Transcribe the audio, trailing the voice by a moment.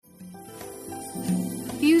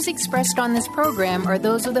views expressed on this program are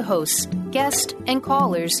those of the hosts, guests, and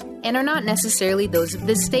callers, and are not necessarily those of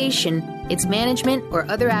this station, its management, or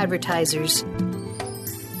other advertisers.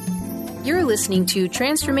 You're listening to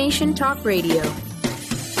Transformation Talk Radio.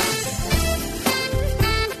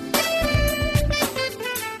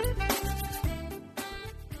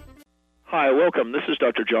 Hi, welcome. This is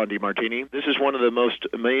Dr. John DeMartini. This is one of the most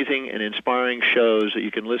amazing and inspiring shows that you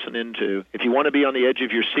can listen into. If you want to be on the edge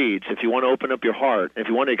of your seats, if you want to open up your heart, if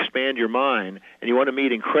you want to expand your mind, and you want to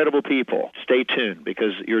meet incredible people, stay tuned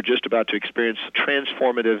because you're just about to experience a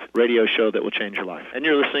transformative radio show that will change your life. And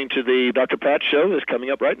you're listening to the Dr. Pat Show that's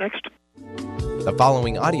coming up right next. The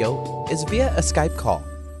following audio is via a Skype call.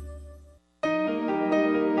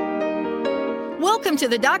 Welcome to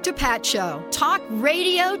the Dr. Pat Show. Talk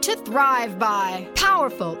radio to thrive by.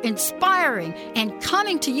 Powerful, inspiring, and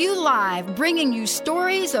coming to you live, bringing you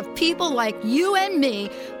stories of people like you and me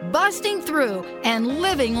busting through and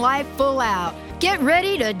living life full out. Get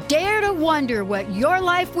ready to dare to wonder what your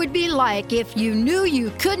life would be like if you knew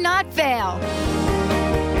you could not fail.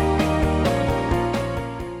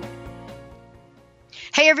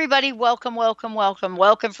 Hey, everybody. Welcome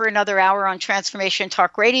for another hour on Transformation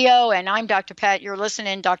Talk Radio. And I'm Dr. Pat. You're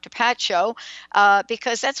listening to Dr. Pat Show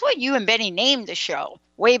because that's what you and Benny named the show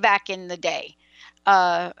way back in the day.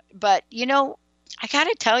 But, you know, I got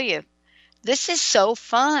to tell you, this is so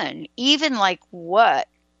fun. Even like what?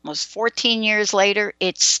 Almost 14 years later,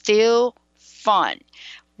 it's still fun.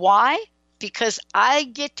 Why? Because I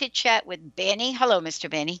get to chat with Benny. Hello, Mr.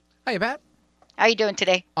 Benny. Hi, Pat. How you doing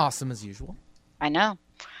today? Awesome as usual. I know.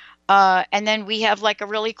 And then we have like a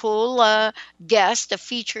really cool guest, a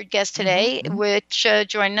featured guest today, which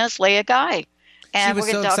joined us, Leah Guy. And she was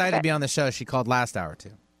so excited to be on the show, she called last hour,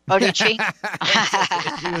 too. Oh, did she?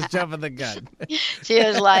 She was jumping the gun. She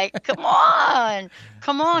was like, come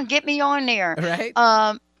on, get me on there.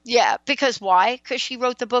 Right? Yeah, because why? Because she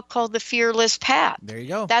wrote the book called The Fearless Path. There you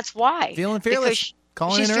go. That's why. Feeling fearless.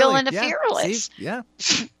 She's feeling the fearless. See? Yeah.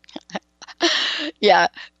 Yeah.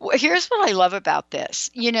 Well, here's what I love about this.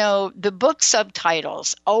 You know, the book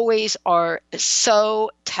subtitles always are so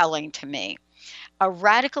telling to me. A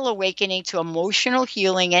radical awakening to emotional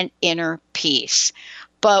healing and inner peace.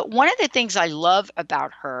 But one of the things I love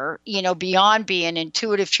about her, you know, beyond being an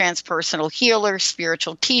intuitive transpersonal healer,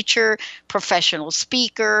 spiritual teacher, professional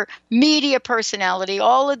speaker, media personality,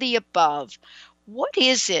 all of the above, what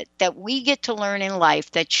is it that we get to learn in life,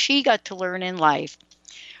 that she got to learn in life,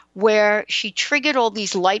 where she triggered all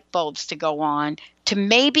these light bulbs to go on to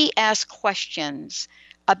maybe ask questions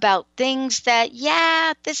about things that,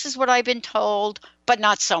 yeah, this is what I've been told, but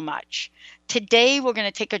not so much. Today, we're going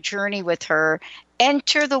to take a journey with her,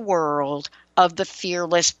 enter the world of the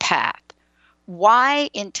fearless path. Why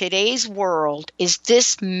in today's world is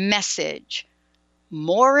this message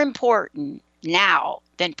more important now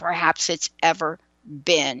than perhaps it's ever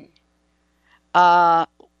been?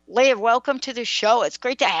 Leah, welcome to the show. It's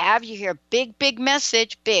great to have you here. Big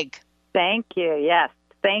message. Big. Thank you. Yes.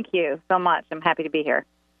 Thank you so much. I'm happy to be here.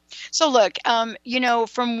 So look, you know,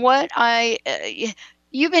 from what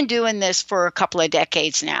you've been doing this for a couple of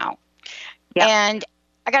decades now. Yep. And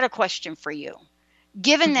I got a question for you.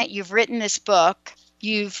 Given that you've written this book,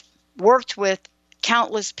 you've worked with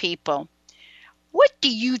countless people, what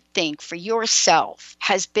do you think for yourself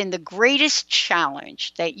has been the greatest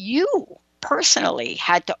challenge that you personally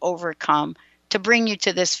had to overcome to bring you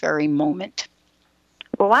to this very moment?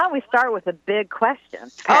 Well, why don't we start with a big question?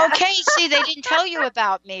 Okay, see, they didn't tell you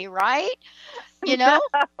about me, right? You know,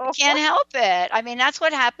 no. Can't help it. I mean, that's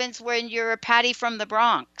what happens when you're a Patty from the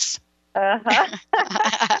Bronx.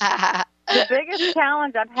 Uh-huh. The biggest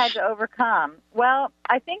challenge I've had to overcome, well,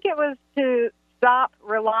 I think it was to stop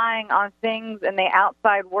relying on things in the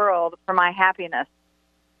outside world for my happiness.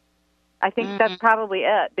 I think that's probably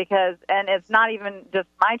it, because, and it's not even just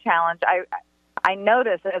my challenge. I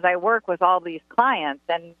notice as I work with all these clients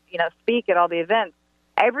and, you know, speak at all the events,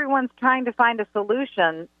 everyone's trying to find a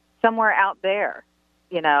solution somewhere out there,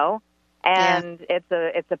 you know, and it's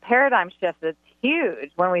a paradigm shift that's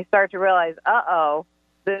huge when we start to realize,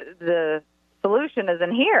 the solution is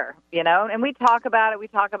in here, you know, and we talk about it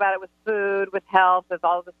with food, with health, with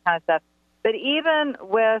all this kind of stuff. But even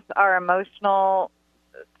with our emotional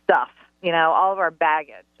stuff, you know, all of our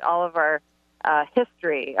baggage, all of our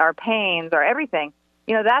history, our pains, our everything,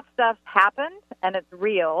 you know, that stuff's happened and it's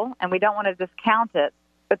real and we don't want to discount it.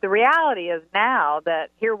 But the reality is now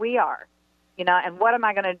that here we are, you know, and what am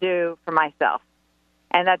I going to do for myself?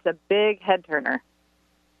 And that's a big head turner.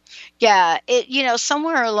 Yeah,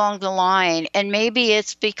 somewhere along the line, and maybe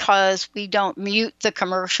it's because we don't mute the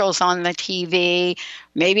commercials on the TV.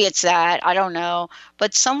 Maybe it's that, I don't know.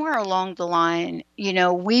 But somewhere along the line,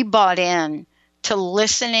 we bought in to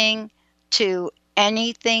listening to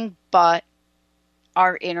anything but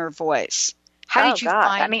our inner voice. How Oh did you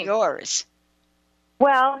gosh, find yours?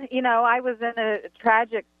 Well, I was in a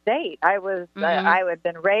tragic state. I had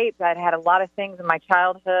been raped. I'd had a lot of things in my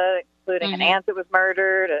childhood, including an aunt that was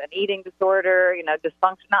murdered, an eating disorder,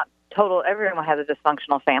 dysfunction. Not total. Everyone has a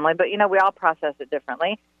dysfunctional family, but we all process it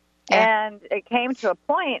differently. Yeah. And it came to a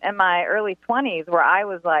point in my early 20s where I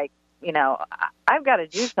was like, I've got to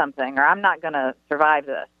do something, or I'm not going to survive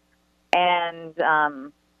this. And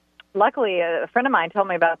luckily, a friend of mine told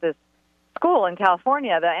me about this school in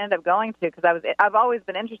California that I ended up going to because I've always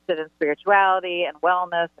been interested in spirituality and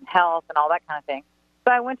wellness and health and all that kind of thing.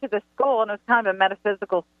 So I went to this school, and it was kind of a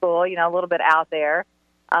metaphysical school, a little bit out there.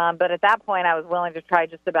 But at that point, I was willing to try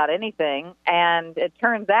just about anything. And it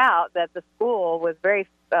turns out that the school was very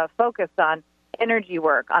focused on energy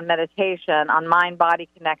work, on meditation, on mind-body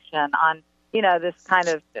connection, on, this kind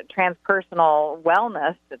of transpersonal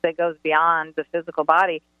wellness that goes beyond the physical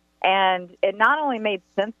body. And it not only made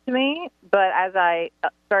sense to me, but as I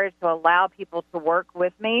started to allow people to work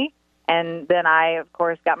with me, and then I, of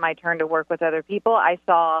course, got my turn to work with other people, I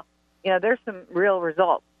saw, there's some real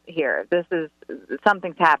results here.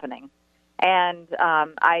 Something's happening. And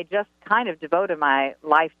I just kind of devoted my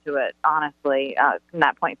life to it, honestly, from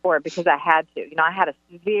that point forward, because I had to. I had a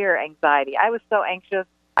severe anxiety. I was so anxious,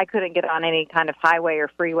 I couldn't get on any kind of highway or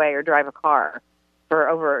freeway or drive a car for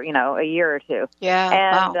over, a year or two.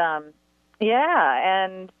 Yeah. And, wow.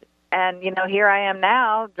 And here I am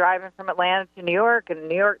now driving from Atlanta to New York and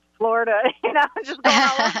New York to Florida, just going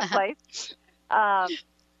all over the place.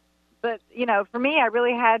 But, for me, I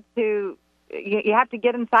really had to, you have to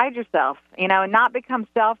get inside yourself, and not become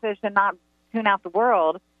selfish and not tune out the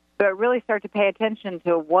world, but really start to pay attention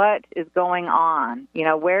to what is going on.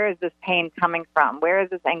 Where is this pain coming from? Where is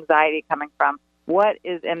this anxiety coming from? What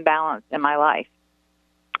is imbalanced in my life?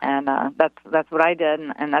 And that's what I did,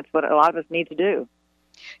 and that's what a lot of us need to do.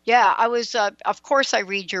 Yeah, I was, of course, I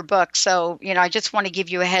read your book. So, I just want to give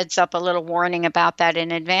you a heads up, a little warning about that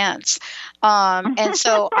in advance. And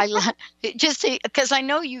so because I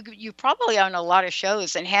know you probably on a lot of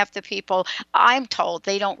shows, and half the people I'm told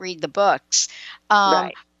they don't read the books.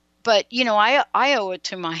 Right. But, I owe it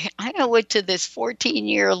to this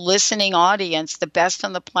 14-year listening audience, the best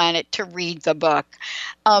on the planet, to read the book.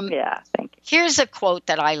 Yeah, thank you. Here's a quote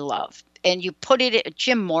that I love. And you put it, a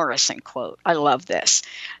Jim Morrison quote. I love this.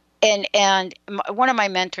 And one of my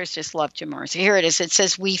mentors just loved Jim Morrison. Here it is. It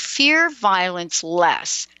says, "We fear violence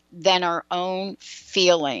less than our own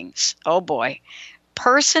feelings." Oh, boy.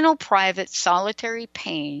 "Personal, private, solitary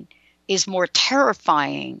pain is more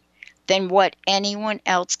terrifying than what anyone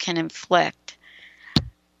else can inflict."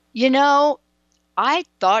 I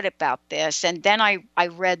thought about this, and then I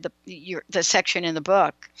read the section in the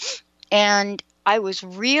book, and I was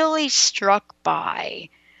really struck by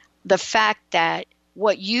the fact that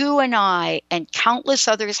what you and I and countless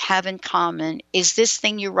others have in common is this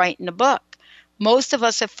thing you write in the book. Most of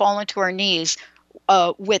us have fallen to our knees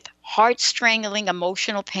with heart-strangling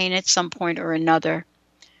emotional pain at some point or another.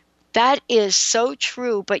 That is so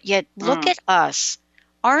true, but yet look at us.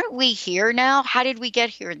 Aren't we here now? How did we get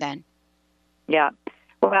here then? Yeah.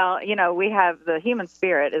 Well, we have the human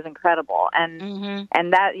spirit is incredible, and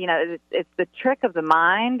that it's the trick of the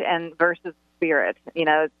mind and versus spirit.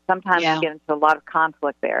 Sometimes we get into a lot of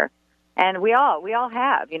conflict there, and we all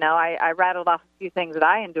have. I rattled off a few things that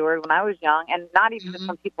I endured when I was young, and not even just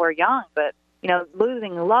when people are young, but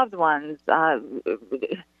losing loved ones,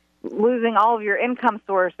 losing all of your income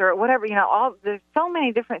source or whatever. There's so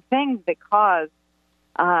many different things that cause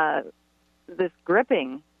this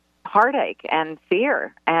gripping heartache and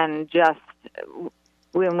fear, and just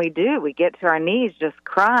when we get to our knees just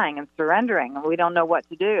crying and surrendering, and we don't know what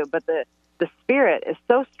to do, but the spirit is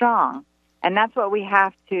so strong, and that's what we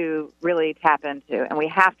have to really tap into, and we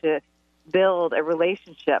have to build a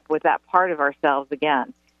relationship with that part of ourselves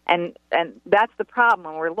again. And that's the problem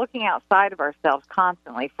when we're looking outside of ourselves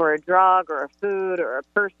constantly for a drug or a food or a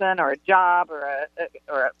person or a job or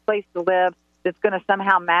a place to live that's going to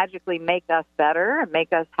somehow magically make us better and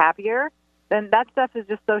make us happier, then that stuff is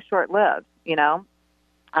just so short-lived,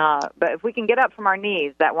 But if we can get up from our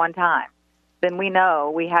knees that one time, then we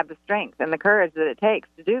know we have the strength and the courage that it takes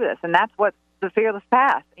to do this. And that's what's the fearless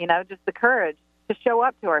path, just the courage to show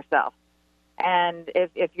up to ourselves. And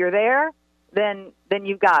if you're there, then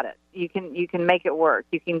you've got it. You can make it work.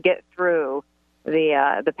 You can get through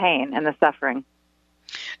the pain and the suffering.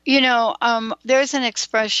 There's an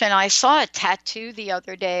expression. I saw a tattoo the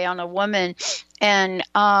other day on a woman, and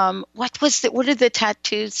what did the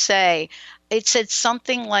tattoo say? It said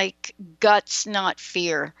something like guts, not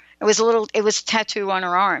fear. It was a tattoo on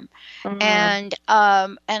her arm. Mm-hmm. And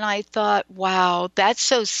I thought, wow, that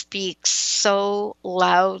speaks so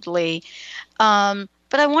loudly.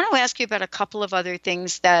 But I want to ask you about a couple of other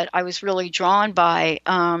things that I was really drawn by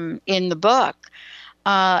in the book.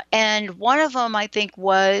 And one of them, I think,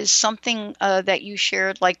 was something that you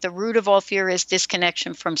shared, like the root of all fear is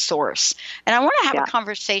disconnection from source. And I want to have a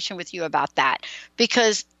conversation with you about that,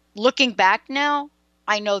 because looking back now,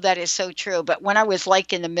 I know that is so true. But when I was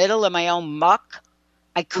like in the middle of my own muck,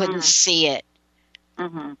 I couldn't see it.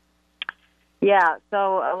 Mm-hmm. Yeah.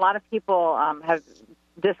 So a lot of people have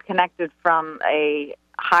disconnected from a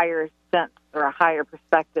higher sense or a higher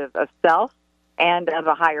perspective of self and of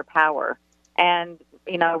a higher power. And,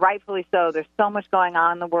 rightfully so. There's so much going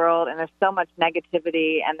on in the world, and there's so much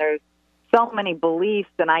negativity, and there's so many beliefs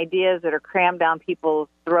and ideas that are crammed down people's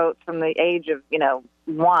throats from the age of,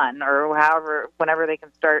 1 or whenever they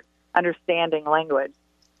can start understanding language.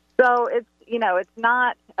 So it's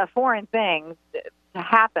not a foreign thing to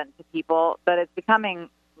happen to people, but it's becoming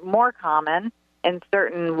more common in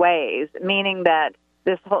certain ways, meaning that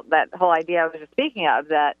that whole idea I was just speaking of,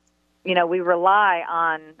 that, we rely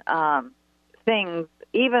on things,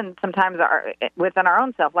 even sometimes within our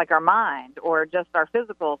own self, like our mind or just our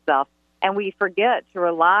physical self, and we forget to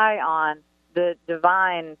rely on the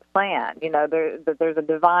divine plan, that there's a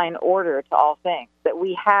divine order to all things, that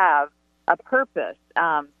we have a purpose.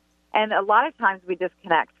 And a lot of times we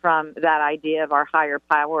disconnect from that idea of our higher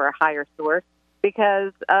power or higher source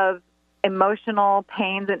because of emotional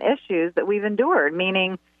pains and issues that we've endured,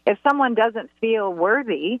 meaning if someone doesn't feel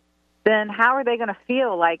worthy, then how are they going to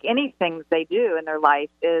feel like anything they do in their life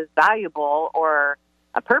is valuable or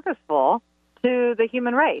purposeful to the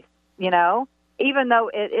human race, even though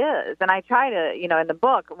it is. And I try to, in the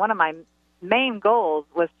book, one of my main goals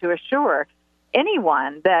was to assure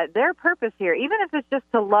anyone that their purpose here, even if it's just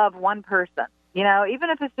to love one person, even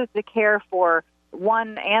if it's just to care for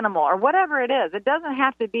one animal or whatever it is, it doesn't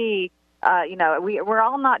have to be, we're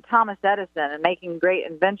all not Thomas Edison and making great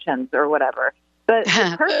inventions or whatever. But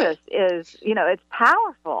the purpose is, it's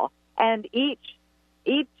powerful. And each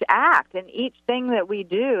act and each thing that we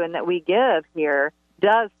do and that we give here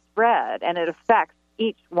does spread, and it affects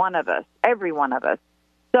each one of us, every one of us.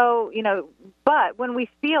 So, but when we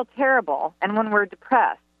feel terrible and when we're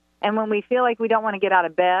depressed and when we feel like we don't want to get out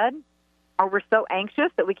of bed, or we're so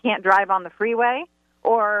anxious that we can't drive on the freeway,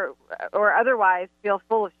 or otherwise feel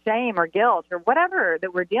full of shame or guilt or whatever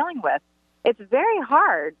that we're dealing with, it's very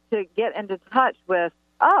hard to get into touch with,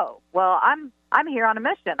 oh, well, I'm here on a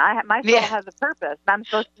mission. My soul has a purpose. I'm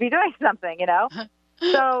supposed to be doing something,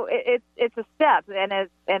 So it's a step, and it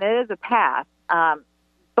is a path.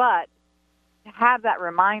 But to have that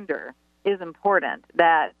reminder is important,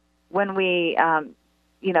 that when we,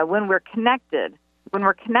 when we're connected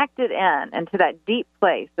into that deep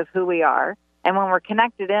place of who we are, and when we're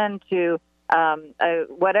connected into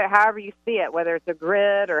however you see it, whether it's a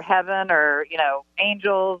grid or heaven or,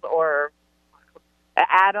 angels or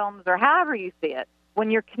atoms or however you see it,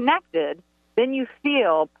 when you're connected, then you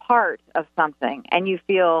feel part of something and you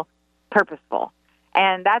feel purposeful.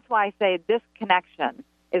 And that's why I say disconnection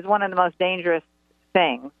is one of the most dangerous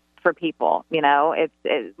things for people. It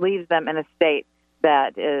leaves them in a state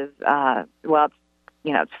that is,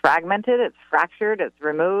 it's fragmented, it's fractured, it's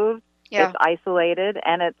removed. Yeah. It's isolated,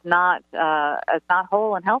 and it's not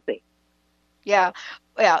whole and healthy. Yeah.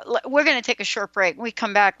 We're going to take a short break. When we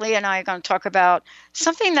come back, Leah and I are going to talk about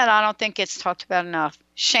something that I don't think gets talked about enough: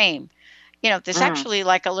 shame. There's actually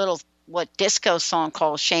like a little disco song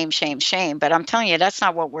called "Shame, Shame, Shame," but I'm telling you, that's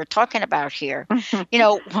not what we're talking about here.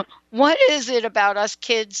 What is it about us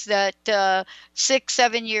kids that 6,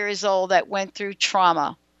 7 years old that went through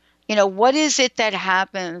trauma? What is it that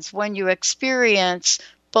happens when you experience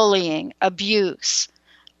bullying, abuse,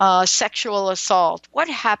 sexual assault? What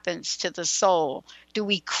happens to the soul? Do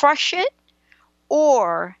we crush it,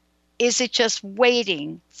 or is it just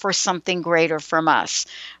waiting for something greater from us?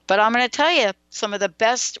 But I'm going to tell you, some of the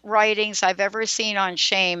best writings I've ever seen on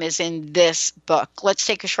shame is in this book. Let's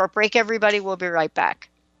take a short break, everybody. We'll be right back.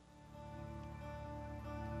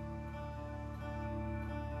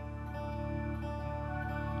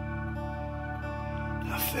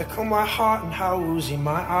 How fickle my heart and how woozy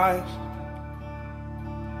my eyes.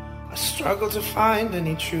 I struggle to find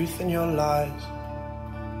any truth in your lies.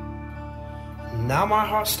 Now my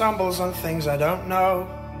heart stumbles on things I don't know.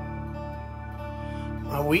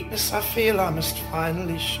 My weakness I feel I must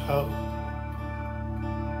finally show.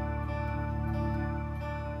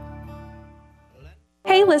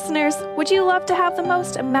 listeners, would you love to have the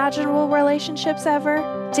most imaginable relationships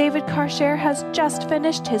ever? David Carshare has just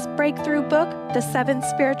finished his breakthrough book, The 7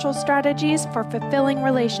 Spiritual Strategies for Fulfilling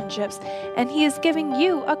Relationships, and he is giving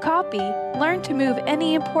you a copy. Learn to move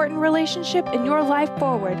any important relationship in your life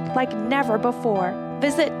forward like never before.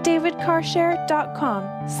 Visit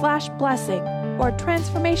davidcarshare.com/blessing or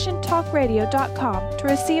transformationtalkradio.com to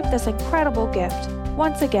receive this incredible gift.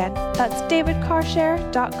 Once again, that's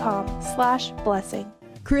davidcarshare.com/blessing.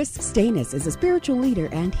 Chris Stanis is a spiritual leader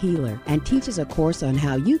and healer and teaches a course on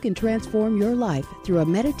how you can transform your life through a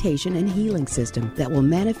meditation and healing system that will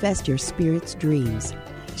manifest your spirit's dreams.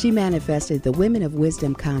 She manifested the Women of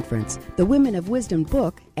Wisdom Conference, the Women of Wisdom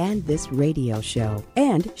book, and this radio show.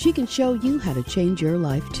 And she can show you how to change your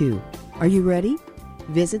life too. Are you ready?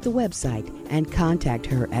 Visit the website and contact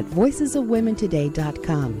her at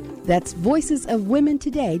voicesofwomentoday.com. That's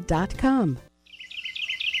voicesofwomentoday.com.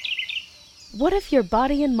 What if your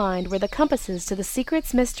body and mind were the compasses to the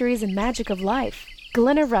secrets, mysteries, and magic of life?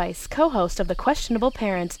 Glenna Rice, co-host of The Questionable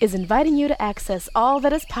Parent, is inviting you to access all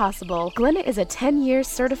that is possible. Glenna is a 10-year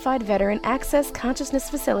certified veteran access consciousness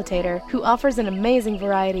facilitator who offers an amazing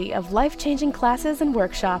variety of life-changing classes and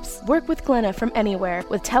workshops. Work with Glenna from anywhere,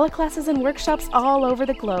 with teleclasses and workshops all over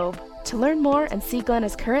the globe. To learn more and see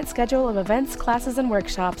Glenna's current schedule of events, classes, and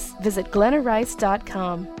workshops, visit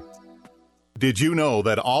glennarice.com. Did you know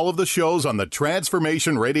that all of the shows on the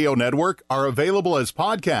Transformation Radio Network are available as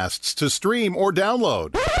podcasts to stream or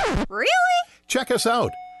download? Really? Check us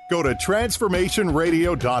out. Go to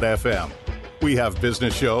transformationradio.fm. We have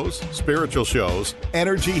business shows, spiritual shows,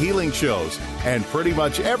 energy healing shows, and pretty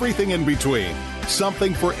much everything in between.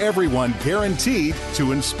 Something for everyone, guaranteed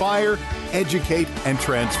to inspire, educate, and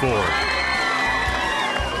transform.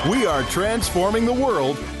 We are transforming the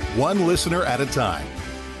world, one listener at a time.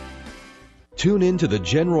 Tune in to The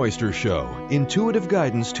Jen Royster Show, intuitive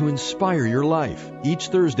guidance to inspire your life, each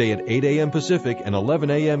Thursday at 8 a.m. Pacific and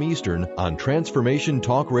 11 a.m. Eastern on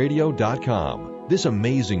TransformationTalkRadio.com. This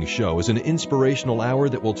amazing show is an inspirational hour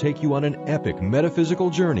that will take you on an epic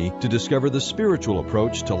metaphysical journey to discover the spiritual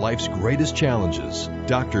approach to life's greatest challenges.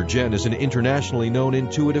 Dr. Jen is an internationally known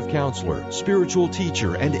intuitive counselor, spiritual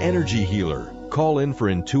teacher, and energy healer. Call in for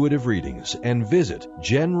intuitive readings and visit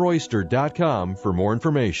JenRoyster.com for more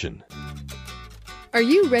information. Are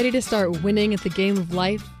you ready to start winning at the game of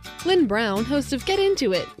life? Lynn Brown, host of Get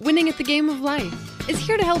Into It, Winning at the Game of Life, is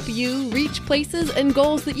here to help you reach places and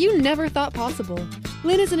goals that you never thought possible.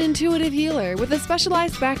 Lynn is an intuitive healer with a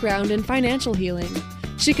specialized background in financial healing.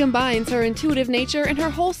 She combines her intuitive nature and her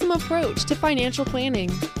wholesome approach to financial planning.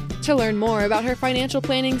 To learn more about her financial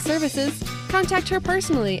planning services, contact her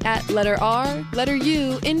personally at intuit.com.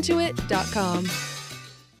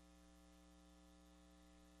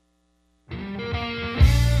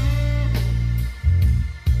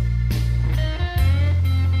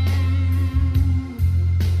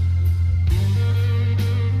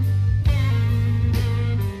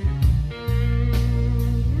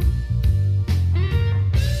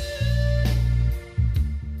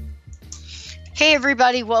 Hey,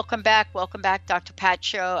 everybody. Welcome back. Welcome back, Dr. Pat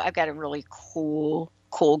Show. I've got a really cool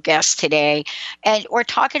guest today, and we're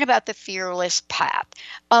talking about the fearless path.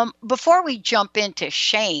 Before we jump into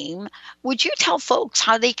shame, would you tell folks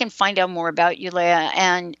how they can find out more about you, Leah,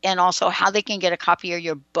 and also how they can get a copy of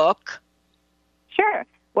your book? Sure.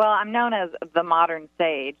 Well, I'm known as the Modern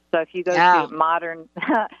Sage. So if you go to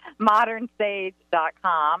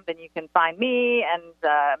modernsage.com, then you can find me and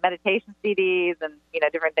meditation CDs and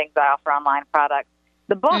different things I offer, online products.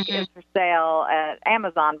 The book is for sale at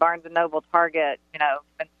Amazon, Barnes & Noble, Target. And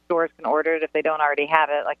stores can order it if they don't already have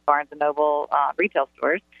it, like Barnes & Noble retail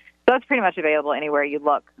stores. So it's pretty much available anywhere you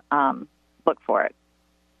look for it.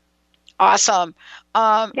 Awesome.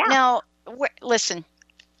 Now, listen.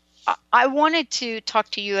 I wanted to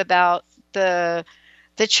talk to you about the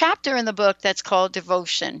chapter in the book that's called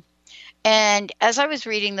Devotion. And as I was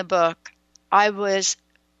reading the book, I was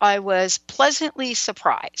pleasantly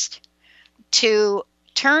surprised to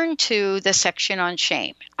turn to the section on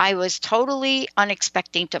shame. I was totally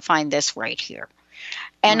unexpecting to find this right here.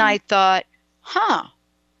 And I thought,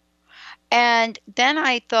 And then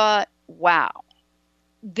I thought, wow,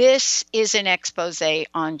 this is an expose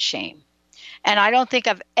on shame. And I don't think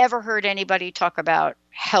I've ever heard anybody talk about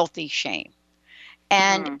healthy shame.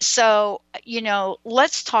 And so,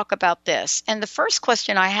 let's talk about this. And the first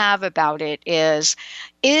question I have about it is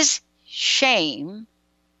shame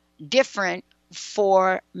different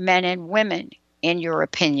for men and women, in your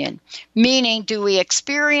opinion? Meaning, do we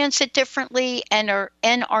experience it differently, and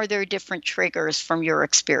are there different triggers from your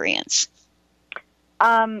experience?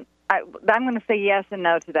 I I'm going to say yes and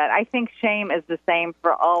no to that. I think shame is the same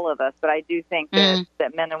for all of us, but I do think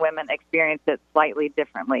that men and women experience it slightly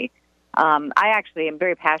differently. I actually am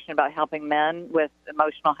very passionate about helping men with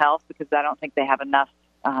emotional health because I don't think they have enough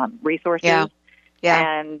resources.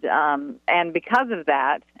 And because of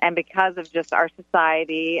that, and because of just our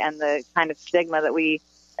society and the kind of stigma that we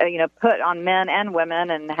put on men and women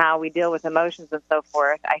and how we deal with emotions and so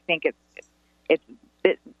forth, I think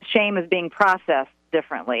shame is being processed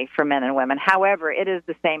differently for men and women. However, it is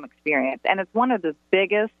the same experience, and it's one of the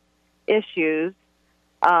biggest issues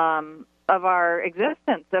of our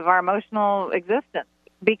existence, of our emotional existence,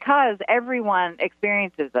 because everyone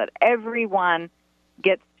experiences it. Everyone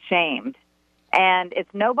gets shamed, and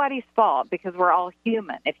it's nobody's fault because we're all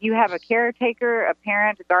human. If you have a caretaker, a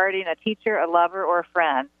parent, a guardian, a teacher, a lover, or a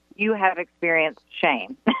friend, you have experienced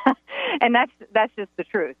shame, and that's just the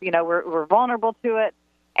truth. We're vulnerable to it.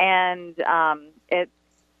 And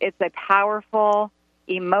it's a powerful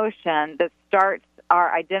emotion that starts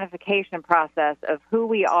our identification process of who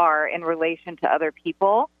we are in relation to other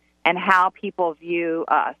people and how people view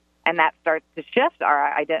us. And that starts to shift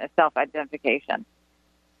our self-identification.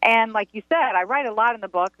 And like you said, I write a lot in the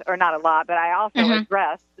book, or not a lot, but I also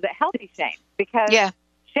address the healthy shame, because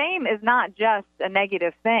shame is not just a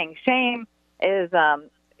negative thing. Shame is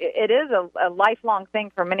it is a lifelong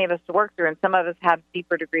thing for many of us to work through, and some of us have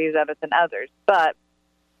deeper degrees of it than others. But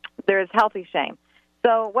there is healthy shame.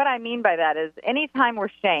 So what I mean by that is anytime we're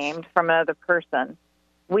shamed from another person,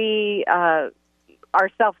 our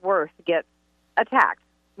self-worth gets attacked.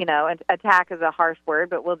 And attack is a harsh word,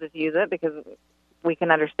 but we'll just use it because we can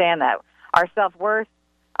understand that. Our self-worth,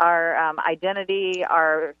 our identity,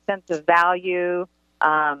 our sense of value,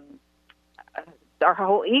 our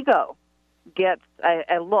whole ego gets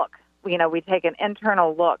a look. We take an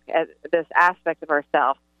internal look at this aspect of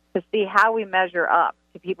ourselves to see how we measure up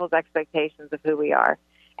to people's expectations of who we are.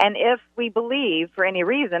 And if we believe, for any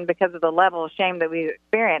reason, because of the level of shame that we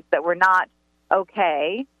experience, that we're not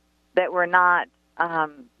okay, that we're not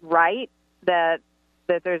right, that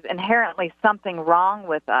there's inherently something wrong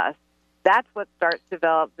with us, that's what starts to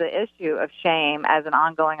develop the issue of shame as an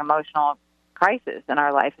ongoing emotional crisis in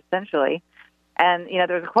our life, essentially. And,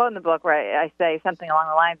 there's a quote in the book where I say something along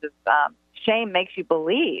the lines of shame makes you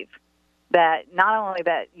believe that not only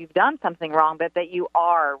that you've done something wrong, but that you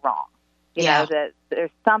are wrong. You know, that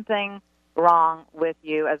there's something wrong with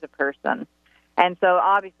you as a person. And so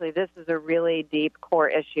obviously this is a really deep core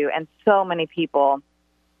issue, and so many people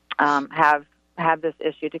have this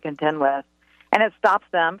issue to contend with. And it stops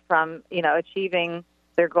them from, achieving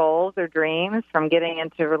their goals, their dreams, from getting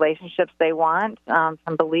into relationships they want,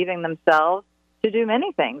 from believing themselves to do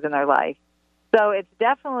many things in their life. So it's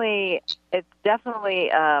definitely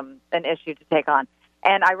an issue to take on.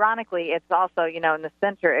 And ironically, it's also, in the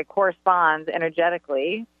center, it corresponds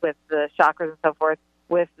energetically with the chakras and so forth,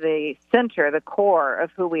 with the center, the core of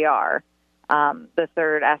who we are, the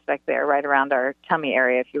third aspect there, right around our tummy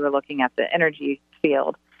area, if you were looking at the energy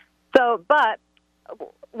field. So, but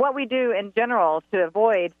what we do in general to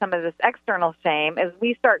avoid some of this external shame is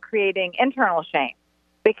we start creating internal shame,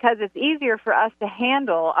 because it's easier for us to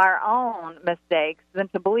handle our own mistakes than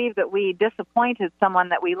to believe that we disappointed someone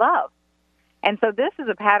that we love. And so this is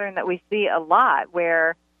a pattern that we see a lot,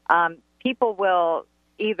 where people will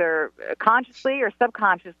either consciously or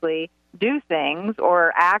subconsciously do things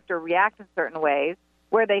or act or react in certain ways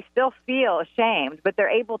where they still feel ashamed, but they're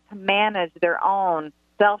able to manage their own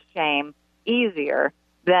self-shame easier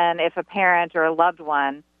than if a parent or a loved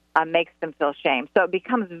one makes them feel shame. So it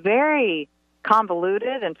becomes very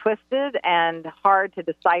convoluted and twisted and hard to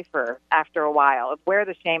decipher after a while of where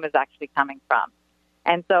the shame is actually coming from.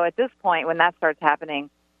 And so at this point, when that starts happening,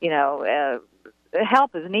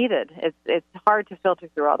 help is needed. It's hard to filter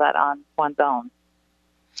through all that on one's own.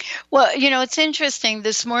 Well, it's interesting.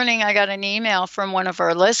 This morning I got an email from one of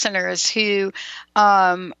our listeners who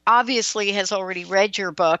obviously has already read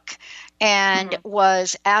your book and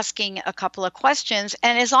was asking a couple of questions,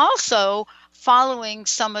 and is also following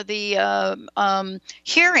some of the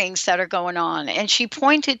hearings that are going on. And she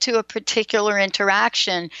pointed to a particular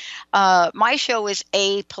interaction. My show is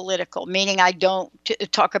apolitical, meaning I don't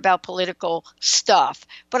talk about political stuff,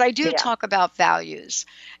 but I do talk about values.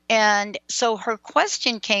 And so her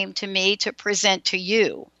question came to me to present to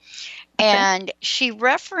you. And she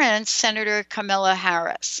referenced Senator Kamala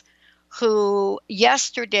Harris, who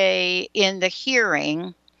yesterday in the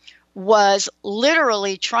hearing was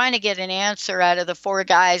literally trying to get an answer out of the four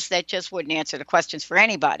guys that just wouldn't answer the questions for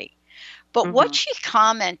anybody. But what she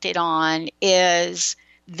commented on is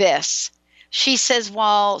this. She says,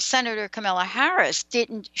 while Senator Kamala Harris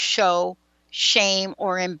didn't show shame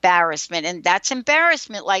or embarrassment. And that's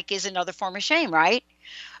embarrassment, like, is another form of shame, right?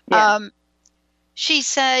 Yeah. She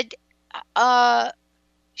said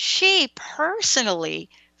she personally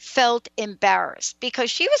felt embarrassed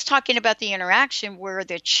because she was talking about the interaction where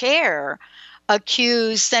the chair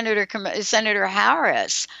accused Senator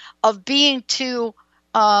Harris of being too,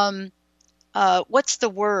 what's the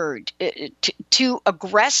word, too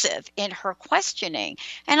aggressive in her questioning.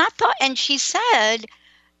 And I thought, and she said,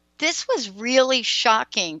 this was really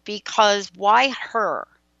shocking because why her?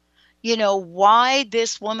 You know, why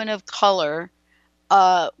this woman of color?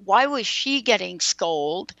 Why was she getting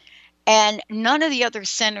scolded? And none of the other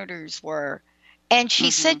senators were. And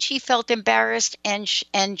she said she felt embarrassed and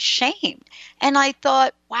shamed. And I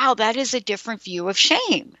thought, wow, that is a different view of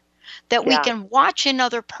shame. That we can watch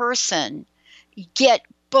another person get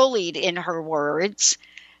bullied, in her words,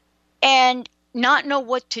 and not know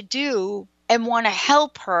what to do and want to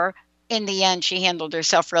help her. In the end, she handled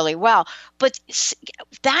herself really well. But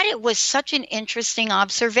that it was such an interesting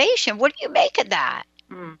observation. What do you make of that?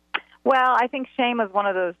 Well, I think shame is one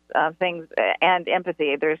of those things, and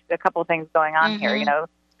empathy. There's a couple of things going on here, you know,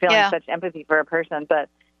 feeling such empathy for a person. But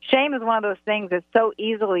shame is one of those things that's so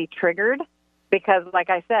easily triggered because, like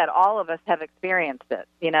I said, all of us have experienced it,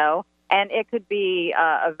 you know. And it could be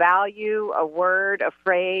a value, a word, a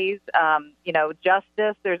phrase, you know,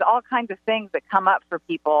 justice. There's all kinds of things that come up for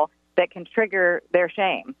people that can trigger their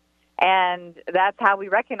shame. And that's how we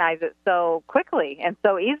recognize it so quickly and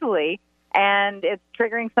so easily. And it's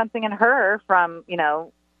triggering something in her from, you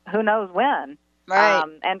know, who knows when. Right.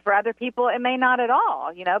 And for other people, it may not at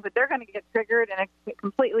all, you know, but they're going to get triggered in a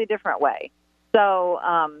completely different way. So,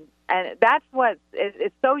 and that's what,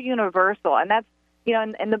 it's so universal. And that's, you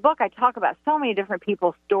know, in the book, I talk about so many different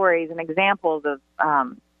people's stories and examples of,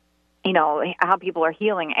 you know, how people are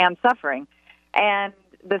healing and suffering. And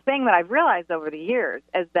the thing that I've realized over the years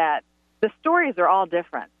is that the stories are all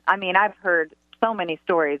different. I mean, I've heard so many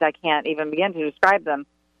stories, I can't even begin to describe them.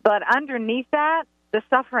 But underneath that, the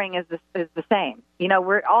suffering is the same. You know,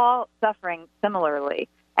 we're all suffering similarly.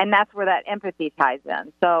 And that's where that empathy ties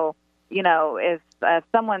in. So, you know, if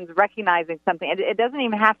someone's recognizing something, it doesn't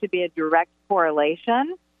even have to be a direct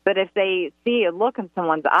correlation, but if they see a look in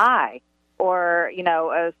someone's eye or, you know,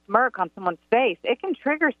 a smirk on someone's face, it can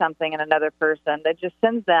trigger something in another person that just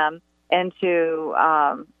sends them into,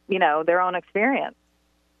 you know, their own experience.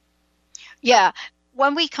 Yeah.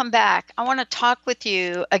 When we come back, I want to talk with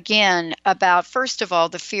you again about, first of all,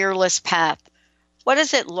 the fearless path. What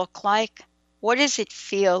does it look like? What does it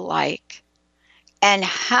feel like? And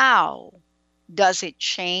how does it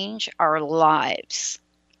change our lives?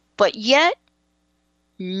 But yet,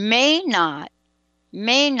 may not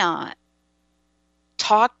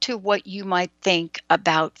talk to what you might think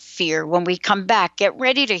about fear. When we come back, get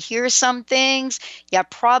ready to hear some things you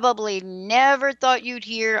probably never thought you'd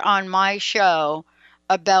hear on my show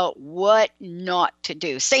about what not to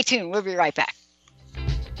do. Stay tuned. We'll be right back.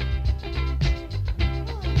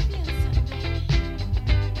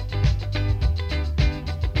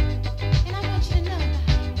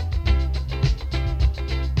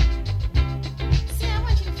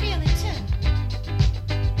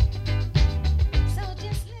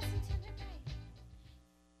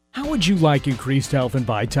 How would you like increased health and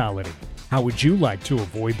vitality? How would you like to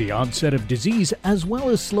avoid the onset of disease as well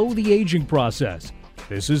as slow the aging process?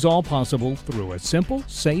 This is all possible through a simple,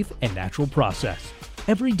 safe, and natural process.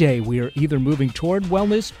 Every day we are either moving toward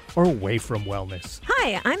wellness or away from wellness.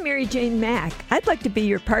 Hi, I'm Mary Jane Mack. I'd like to be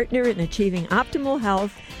your partner in achieving optimal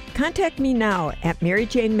health. Contact me now at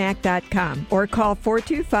maryjanemack.com or call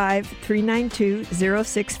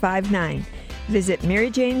 425-392-0659. Visit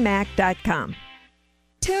maryjanemack.com.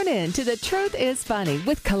 Tune in to The Truth is Funny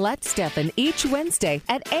with Colette Steffen each Wednesday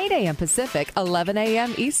at 8 a.m. Pacific, 11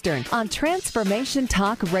 a.m. Eastern on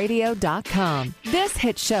TransformationTalkRadio.com. This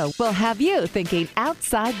hit show will have you thinking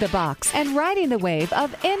outside the box and riding the wave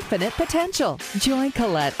of infinite potential. Join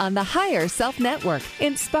Colette on the Higher Self Network,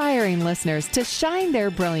 inspiring listeners to shine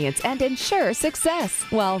their brilliance and ensure success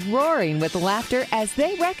while roaring with laughter as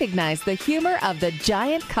they recognize the humor of the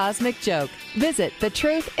giant cosmic joke. Visit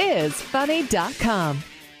thetruthисfunny.com.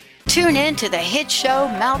 Tune in to the hit show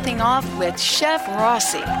Mouthing Off with Chef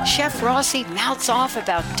Rossi. Chef Rossi mouths off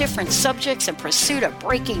about different subjects in pursuit of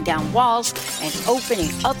breaking down walls and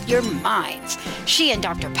opening up your minds. She and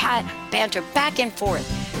Dr. Pat banter back and forth,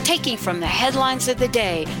 taking from the headlines of the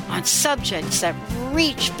day on subjects that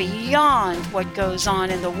reach beyond what goes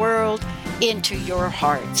on in the world into your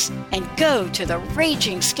hearts. And go to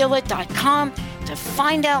theragingskillet.com to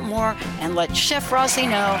find out more and let Chef Rossi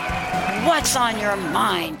know what's on your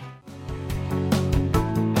mind.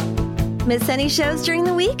 Miss any shows during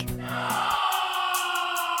the week?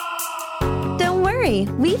 Don't worry,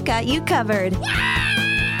 we've got you covered.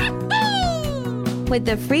 With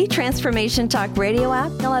the free Transformation Talk Radio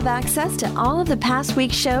app, you'll have access to all of the past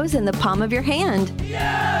week's shows in the palm of your hand.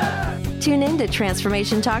 Tune in to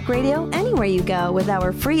Transformation Talk Radio anywhere you go with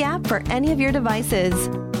our free app for any of your devices.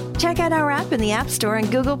 Check out our app in the App Store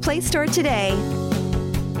and Google Play Store today.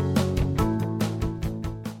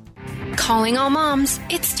 Calling all moms,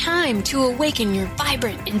 it's time to awaken your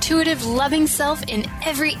vibrant, intuitive, loving self in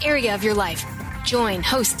every area of your life. Join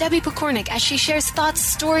host Debbie Pokornik as she shares thoughts,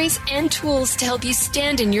 stories, and tools to help you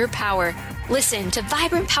stand in your power. Listen to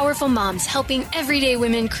Vibrant, Powerful Moms helping everyday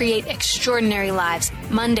women create extraordinary lives.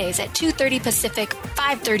 Mondays at 2:30 Pacific,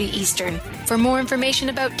 5:30 Eastern. For more information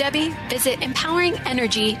about Debbie, visit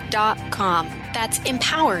empoweringenergy.com. That's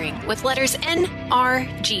empowering with letters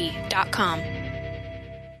NRG.com.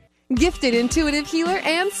 Gifted intuitive healer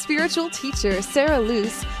and spiritual teacher Sarah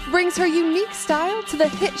Luce brings her unique style to the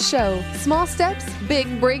hit show Small Steps,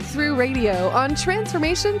 Big Breakthrough Radio on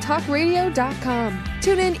TransformationTalkRadio.com.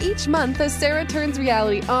 Tune in each month as Sarah turns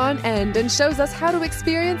reality on end and shows us how to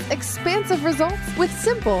experience expansive results with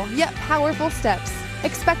simple yet powerful steps.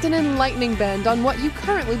 Expect an enlightening bend on what you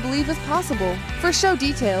currently believe is possible. For show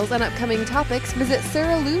details and upcoming topics, visit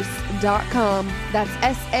sarahloos.com. That's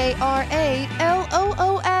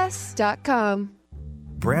SARALOOS.com.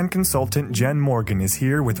 Brand consultant Jen Morgan is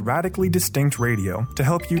here with Radically Distinct Radio to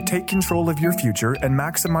help you take control of your future and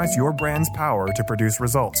maximize your brand's power to produce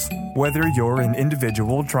results. Whether you're an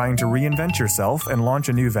individual trying to reinvent yourself and launch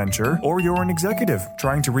a new venture, or you're an executive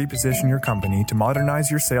trying to reposition your company to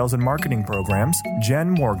modernize your sales and marketing programs,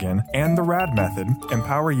 Jen Morgan and the RAD Method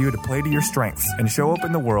empower you to play to your strengths and show up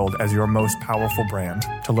in the world as your most powerful brand.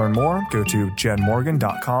 To learn more, go to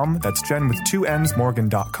jenmorgan.com, that's Jen with 2 N's,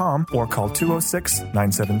 Morgan.com, or call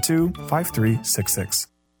 206-972-5366.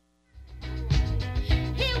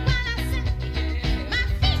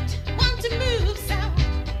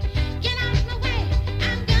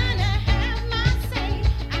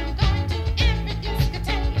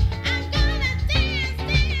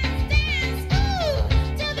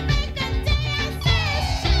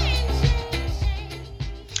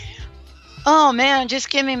 Oh man, just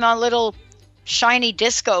give me my little shiny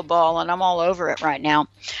disco ball and I'm all over it right now.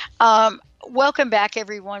 Welcome back,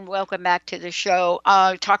 everyone. Welcome back to the show.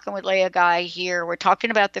 Talking with Leah Guy here. We're talking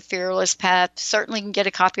about the Fearless Path. Certainly can get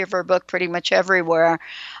a copy of her book pretty much everywhere.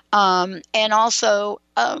 And also,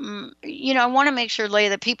 I want to make sure, Leah,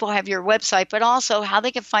 that people have your website, but also how they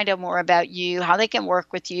can find out more about you, how they can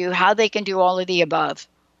work with you, how they can do all of the above.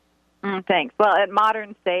 Thanks. Well, at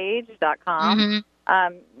modernstage.com,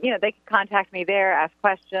 they can contact me there, ask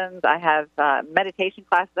questions. I have meditation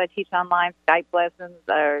classes I teach online, Skype lessons,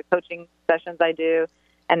 or coaching sessions I do,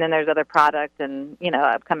 and then there's other products and,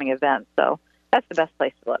 upcoming events. So that's the best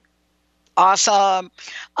place to look. Awesome.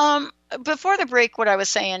 Before the break, what I was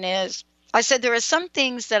saying is, I said there are some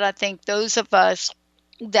things that I think those of us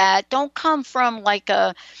that don't come from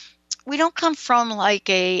a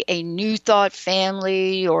New Thought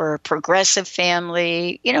family or a progressive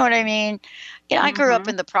family. You know what I mean? I grew up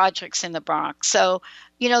in the projects in the Bronx. So,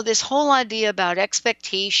 this whole idea about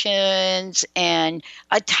expectations and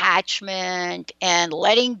attachment and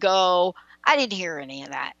letting go, I didn't hear any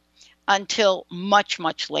of that until much,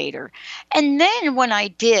 much later. And then when I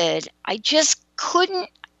did, I just couldn't,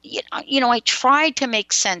 I tried to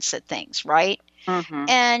make sense of things, right?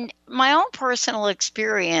 And my own personal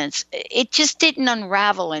experience, it just didn't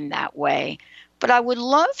unravel in that way. But I would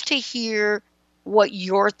love to hear what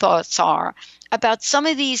your thoughts are about some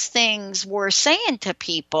of these things we're saying to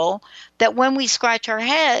people that when we scratch our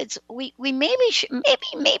heads, we maybe we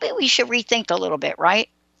should rethink a little bit, right?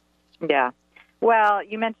 Yeah. Well,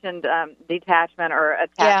 you mentioned detachment or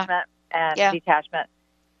attachment and detachment.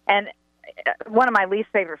 And one of my least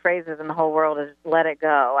favorite phrases in the whole world is let it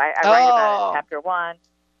go. I write about it in chapter 1.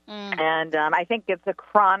 And I think it's a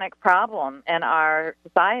chronic problem in our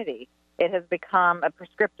society. It has become a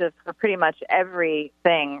prescriptive for pretty much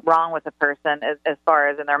everything wrong with a person as far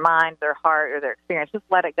as in their mind, their heart, or their experience. Just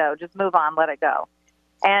let it go. Just move on. Let it go.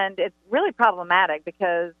 And it's really problematic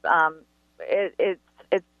because it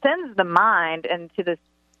sends the mind into this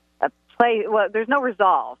place. Well, there's no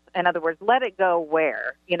resolve. In other words, let it go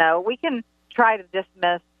where? We can try to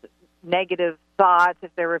dismiss negative thoughts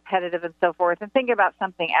if they're repetitive and so forth and think about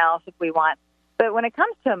something else if we want. But when it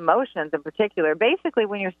comes to emotions in particular, basically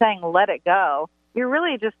when you're saying let it go, you're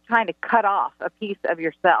really just trying to cut off a piece of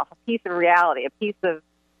yourself, a piece of reality, a piece of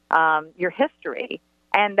your history.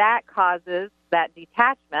 And that causes that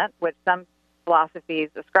detachment, which some philosophies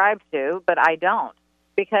ascribe to, but I don't.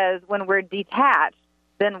 because when we're detached,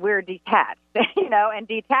 then we're detached, and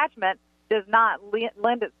detachment does not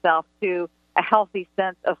lend itself to a healthy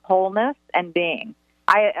sense of wholeness and being.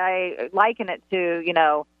 I liken it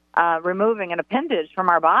to, removing an appendage from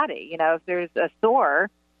our body. If there's a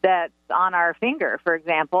sore that's on our finger, for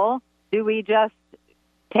example, do we just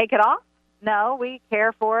take it off? No, we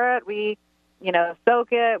care for it. We, soak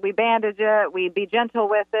it, we bandage it, we be gentle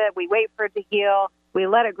with it, we wait for it to heal, we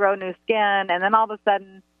let it grow new skin, and then all of a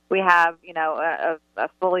sudden we have, a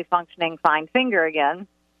fully functioning fine finger again.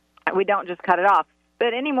 We don't just cut it off.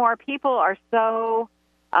 But anymore, people are so,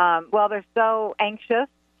 they're so anxious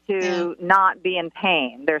to not be in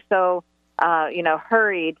pain. They're so,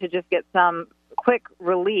 hurried to just get some quick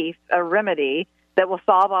relief, a remedy that will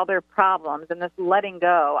solve all their problems. And this letting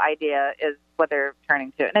go idea is what they're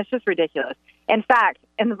turning to. And it's just ridiculous. In fact,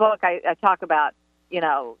 in the book, I talk about,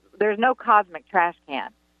 there's no cosmic trash can.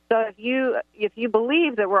 So if you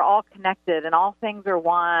believe that we're all connected and all things are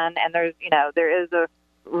one, and there's, there is a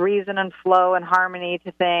reason and flow and harmony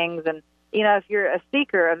to things, and if you're a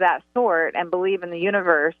seeker of that sort and believe in the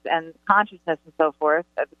universe and consciousness and so forth,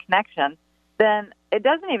 the connection, then it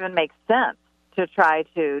doesn't even make sense to try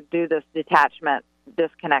to do this detachment,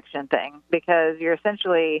 disconnection thing, because you're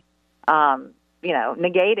essentially,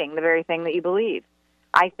 negating the very thing that you believe.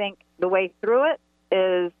 I think the way through it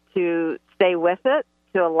is to stay with it,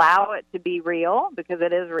 to allow it to be real, because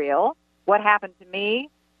it is real. What happened to me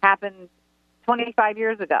happened 25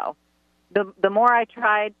 years ago. The more I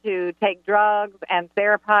tried to take drugs and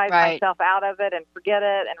therapize myself out of it and forget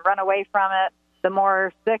it and run away from it, the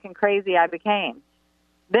more sick and crazy I became.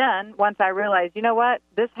 Then, once I realized, you know what,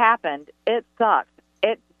 this happened, it sucked,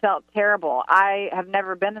 it felt terrible. I have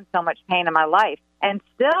never been in so much pain in my life. And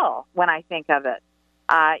still, when I think of it,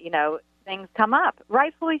 things come up,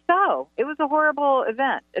 rightfully so. It was a horrible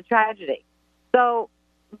event, a tragedy. So,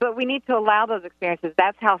 but we need to allow those experiences.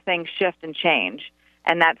 That's how things shift and change.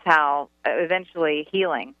 And that's how eventually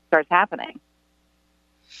healing starts happening.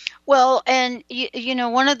 Well, and,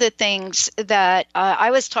 one of the things that I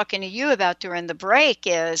was talking to you about during the break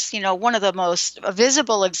is, one of the most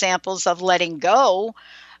visible examples of letting go,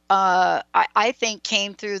 I think,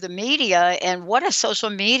 came through the media. And what a social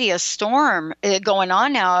media storm going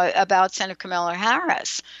on now about Senator Kamala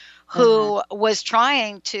Harris, who was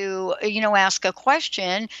trying to, ask a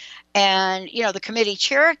question. And, the committee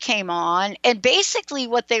chair came on, and basically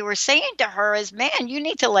what they were saying to her is, man, you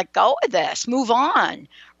need to let go of this, move on,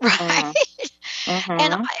 right?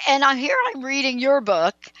 And I'm reading your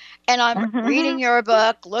book, and I'm reading your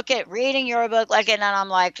book, reading your book, and I'm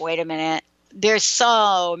like, wait a minute. There's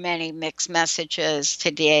so many mixed messages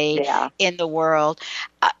today in the world.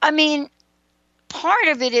 I mean, part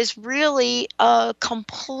of it is really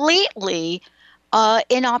completely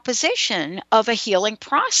in opposition of a healing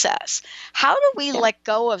process. How do we let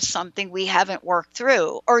go of something we haven't worked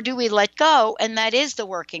through? Or do we let go and that is the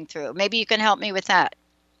working through? Maybe you can help me with that.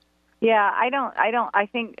 Yeah, I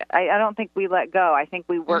don't think we let go. I think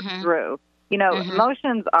we work through.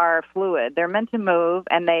 Emotions are fluid. They're meant to move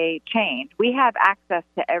and they change. We have access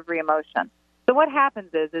to every emotion. So what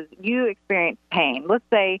happens is you experience pain. Let's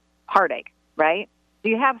say heartache, right? So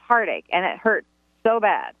you have heartache and it hurts so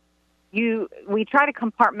bad. We try to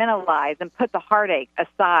compartmentalize and put the heartache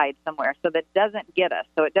aside somewhere so that it doesn't get us,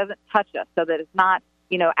 so it doesn't touch us, so that it's not,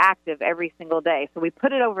 active every single day. So we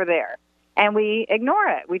put it over there and we ignore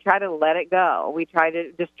it. We try to let it go. We try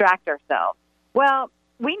to distract ourselves. Well,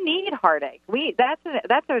 we need heartache.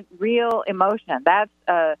 That's a real emotion. That's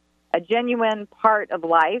a genuine part of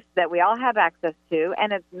life that we all have access to,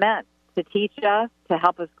 and it's meant to teach us, to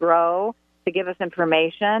help us grow, to give us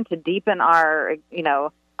information, to deepen our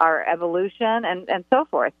evolution and so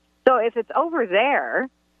forth. So if it's over there,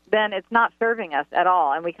 then it's not serving us at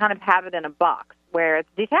all, and we kind of have it in a box where it's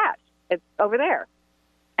detached. It's over there.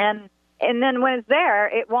 And then when it's there,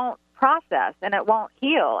 it won't process, and it won't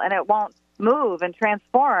heal, and it won't move and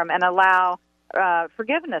transform and allow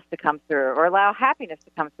forgiveness to come through, or allow happiness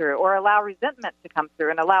to come through, or allow resentment to come through,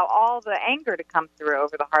 and allow all the anger to come through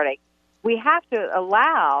over the heartache. We have to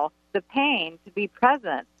allow the pain to be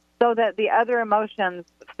present so that the other emotions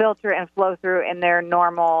filter and flow through in their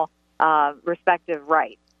normal respective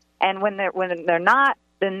right. And when they're not,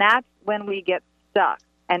 then that's when we get stuck,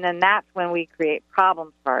 and then that's when we create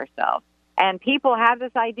problems for ourselves. And people have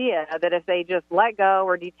this idea that if they just let go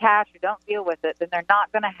or detach or don't deal with it, then they're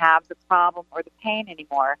not going to have the problem or the pain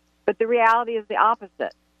anymore. But the reality is the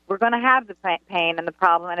opposite. We're going to have the pain and the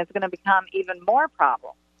problem, and it's going to become even more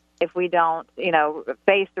problem if we don't,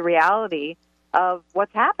 face the reality of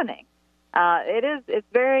what's happening. It's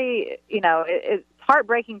very, it's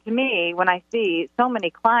heartbreaking to me when I see so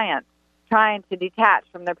many clients trying to detach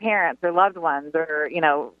from their parents or loved ones, or,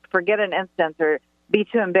 forget an instance or be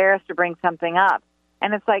too embarrassed to bring something up.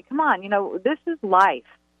 And it's like, come on, this is life.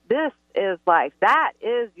 This is life. That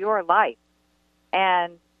is your life.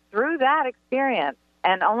 And through that experience,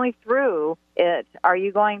 and only through it, are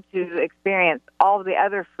you going to experience all the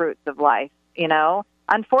other fruits of life.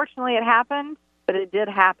 Unfortunately, it happened, but it did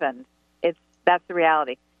happen. That's the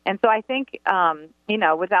reality. And so I think,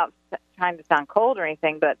 without trying to sound cold or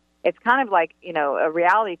anything, but it's kind of like, a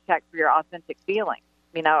reality check for your authentic feelings.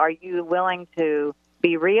 Are you willing to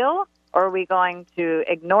be real, or are we going to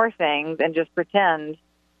ignore things and just pretend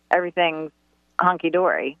everything's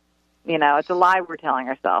hunky-dory? It's a lie we're telling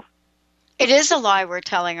ourselves. It is a lie we're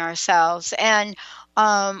telling ourselves. And,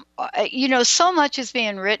 so much is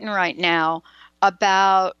being written right now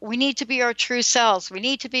about we need to be our true selves. We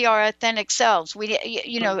need to be our authentic selves.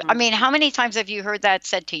 How many times have you heard that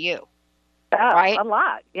said to you? Right? A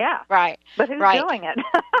lot, yeah. Right. But who's doing it?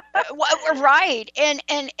 Right. And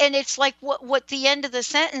it's like what the end of the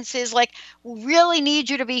sentence is like, we really need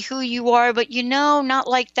you to be who you are, but not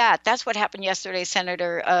like that. That's what happened yesterday,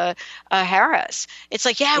 Senator Harris. It's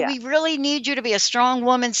like, we really need you to be a strong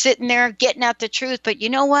woman sitting there getting at the truth, but you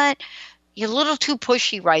know what? You're a little too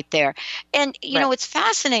pushy right there. And, it's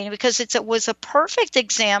fascinating because it was a perfect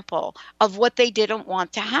example of what they didn't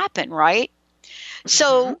want to happen, right? Mm-hmm.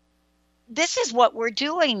 So this is what we're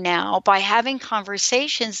doing now by having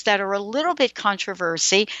conversations that are a little bit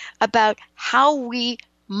controversy about how we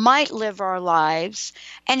might live our lives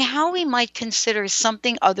and how we might consider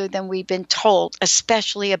something other than we've been told,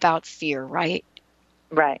 especially about fear, right?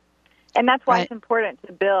 Right. And that's why it's important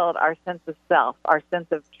to build our sense of self, our sense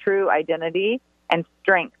of true identity and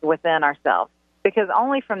strength within ourselves. Because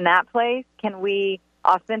only from that place can we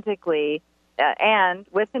authentically and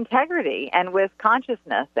with integrity and with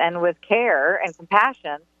consciousness and with care and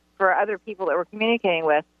compassion for other people that we're communicating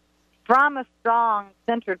with, from a strong,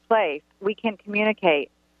 centered place, we can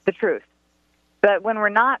communicate the truth. But when we're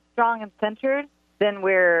not strong and centered, then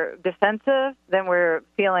we're defensive, then we're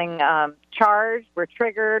feeling charged, we're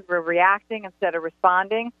triggered, we're reacting instead of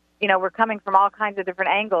responding. We're coming from all kinds of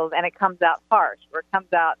different angles, and it comes out harsh, or it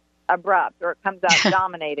comes out abrupt, or it comes out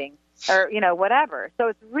dominating, or, whatever. So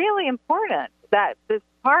it's really important that this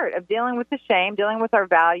part of dealing with the shame, dealing with our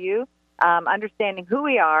value, understanding who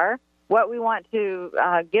we are, what we want to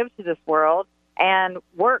give to this world, and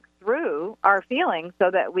work through our feelings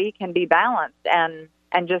so that we can be balanced and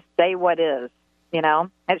just say what is.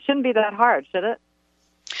 It shouldn't be that hard, should it?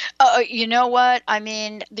 You know what? I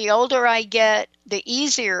mean, the older I get, the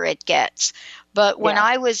easier it gets. But when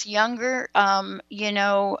I was younger,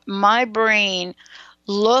 my brain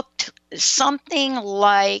looked something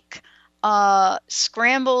like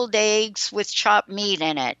scrambled eggs with chopped meat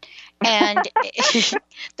in it. And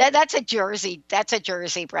that's a Jersey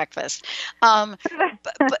breakfast. But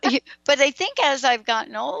I think as I've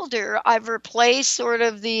gotten older, I've replaced sort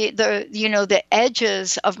of the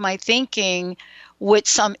edges of my thinking with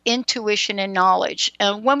some intuition and knowledge.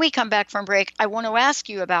 And when we come back from break, I want to ask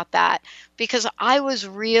you about that, because I was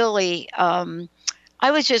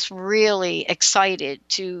just really excited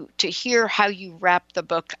to hear how you wrap the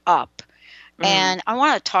book up. Mm. And I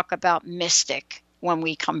want to talk about mystic when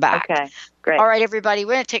we come back. Okay, great. All right, everybody,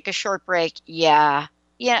 we're going to take a short break. Yeah,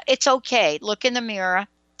 it's okay. Look in the mirror.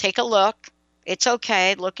 Take a look. It's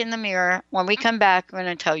okay. Look in the mirror. When we come back, we're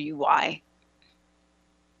going to tell you why.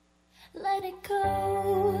 Let it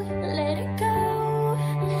go, let it go.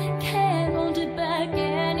 Can't hold it back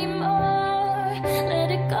anymore.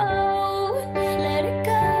 Let it go, let it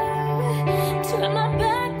go. Turn my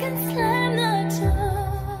back and slam the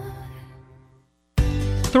door.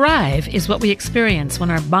 Thrive is what we experience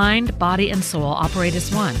when our mind, body, and soul operate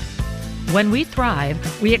as one. When we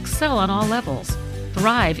thrive, we excel on all levels.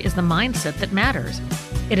 Thrive is the mindset that matters.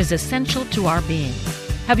 It is essential to our being.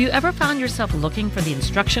 Have you ever found yourself looking for the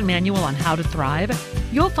instruction manual on how to thrive?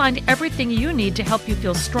 You'll find everything you need to help you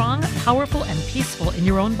feel strong, powerful, and peaceful in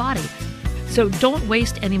your own body. So don't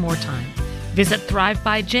waste any more time. Visit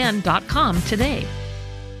thrivebyjen.com today.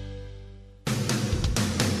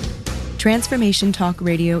 Transformation Talk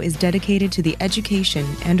Radio is dedicated to the education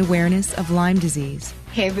and awareness of Lyme disease.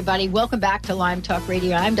 Hey, everybody. Welcome back to Lyme Talk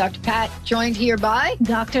Radio. I'm Dr. Pat, joined here by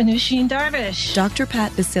Dr. Nusheen Darvish. Dr.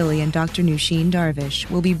 Pat Basili and Dr. Nusheen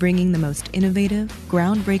Darvish will be bringing the most innovative,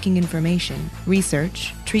 groundbreaking information,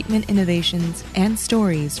 research, treatment innovations, and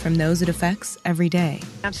stories from those it affects every day.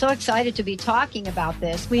 I'm so excited to be talking about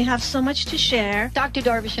this. We have so much to share. Dr.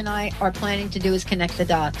 Darvish and I are planning to do is connect the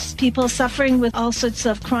dots. People suffering with all sorts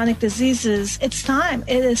of chronic diseases, it's time.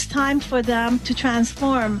 It is time for them to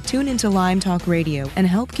transform. Tune into Lyme Talk Radio and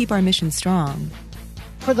help keep our mission strong.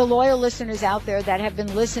 For the loyal listeners out there that have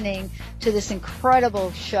been listening to this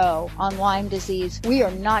incredible show on Lyme disease, we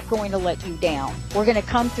are not going to let you down. We're going to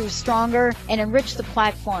come through stronger and enrich the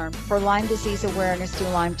platform for Lyme disease awareness through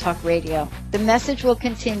Lyme Talk Radio. The message will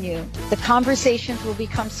continue, the conversations will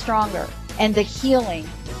become stronger, and the healing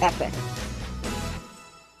epic.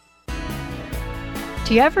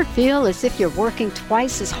 Do you ever feel as if you're working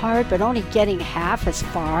twice as hard but only getting half as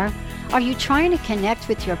far? Are you trying to connect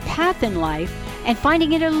with your path in life and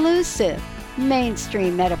finding it elusive?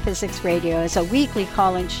 Mainstream Metaphysics Radio is a weekly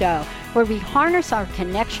call-in show where we harness our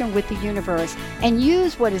connection with the universe and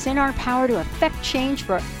use what is in our power to affect change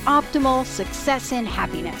for optimal success and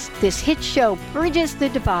happiness. This hit show bridges the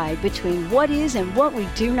divide between what is and what we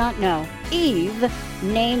do not know. Eve,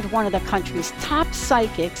 named one of the country's top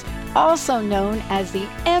psychics, also known as the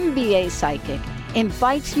MBA psychic,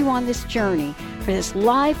 invites you on this journey for this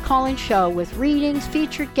live call-in show with readings,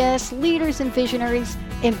 featured guests, leaders, and visionaries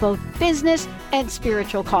in both business and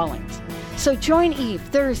spiritual callings. So join Eve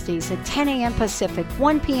Thursdays at 10 a.m. Pacific,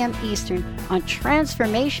 1 p.m. Eastern on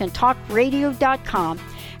TransformationTalkRadio.com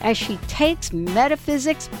as she takes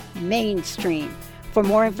metaphysics mainstream. For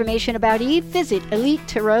more information about Eve, visit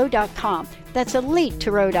EliteTarot.com. That's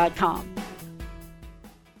EliteTarot.com.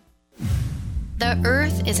 The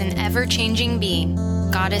Earth is an ever-changing being.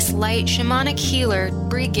 Goddess Light Shamanic Healer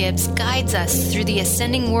Bree Gibbs guides us through the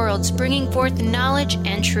ascending worlds, bringing forth knowledge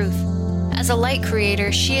and truth. As a light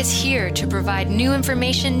creator, she is here to provide new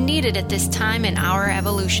information needed at this time in our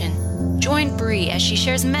evolution. Join Bree as she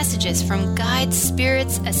shares messages from guides,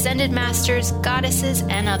 spirits, ascended masters, goddesses,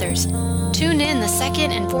 and others. Tune in the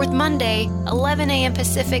second and fourth Monday, 11 a.m.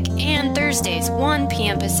 Pacific, and Thursdays, 1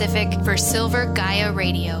 p.m. Pacific for Silver Gaia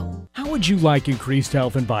Radio. How would you like increased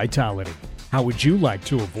health and vitality? How would you like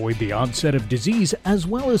to avoid the onset of disease as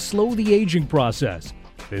well as slow the aging process?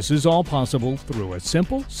 This is all possible through a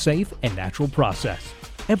simple, safe, and natural process.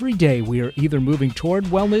 Every day we are either moving toward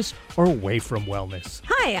wellness or away from wellness.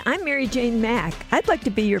 Hi, I'm Mary Jane Mack. I'd like to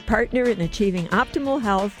be your partner in achieving optimal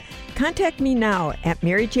health. Contact me now at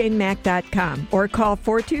maryjanemack.com or call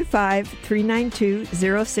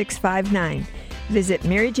 425-392-0659. Visit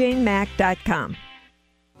maryjanemack.com.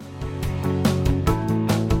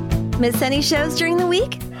 Miss any shows during the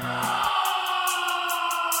week?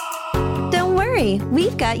 Don't worry,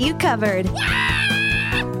 we've got you covered.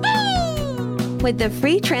 With the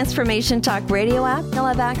free Transformation Talk Radio app, you'll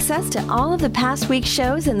have access to all of the past week's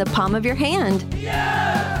shows in the palm of your hand.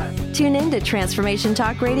 Tune in to Transformation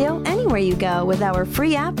Talk Radio anywhere you go with our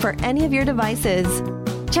free app for any of your devices.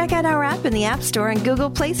 Check out our app in the App Store and Google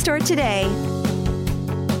Play Store today.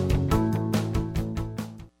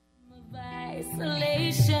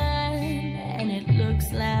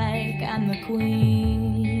 Like I'm the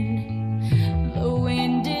queen. The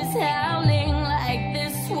wind is howling like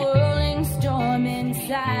this swirling storm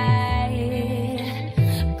inside.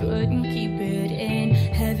 Couldn't keep it in,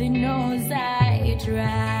 heaven knows I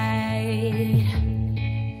tried.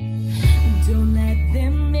 Don't let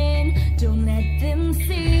them in, don't let them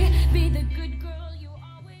see. Be the good girl you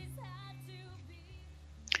always had to be.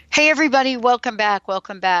 Hey everybody, welcome back.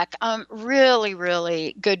 Really,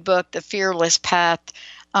 really good book, The Fearless Path.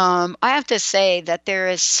 I have to say that there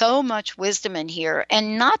is so much wisdom in here,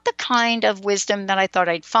 and not the kind of wisdom that I thought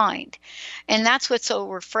I'd find. And that's what's so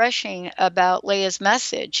refreshing about Leah's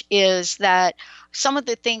message, is that some of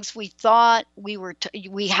the things we thought we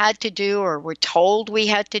had to do or were told we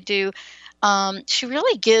had to do, she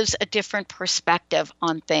really gives a different perspective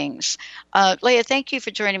on things. Leah, thank you for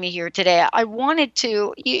joining me here today. I wanted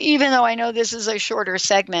to, even though I know this is a shorter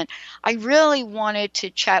segment, I really wanted to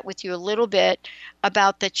chat with you a little bit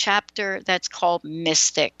about the chapter that's called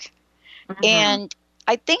Mystic. Mm-hmm. And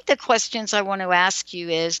I think the questions I want to ask you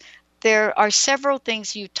is, there are several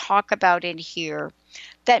things you talk about in here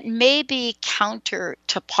that may be counter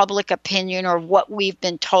to public opinion or what we've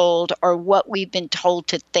been told or what we've been told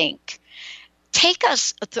to think. Take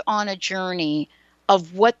us on a journey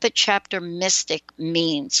of what the chapter Mystic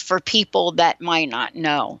means for people that might not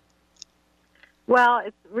know. Well,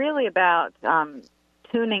 it's really about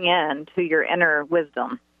tuning in to your inner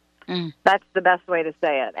wisdom. That's the best way to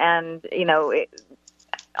say it. And, you know,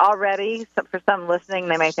 already for some listening,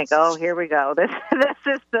 they may think, oh, here we go. This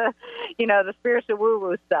is the, you know, the spiritual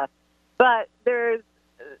woo-woo stuff. But there's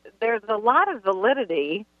a lot of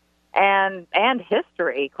validity and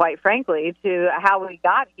history, quite frankly, to how we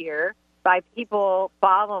got here by people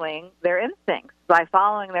following their instincts, by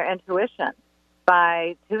following their intuition,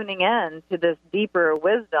 by tuning in to this deeper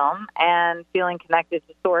wisdom and feeling connected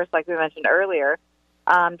to Source, like we mentioned earlier,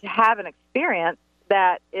 to have an experience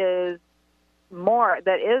that is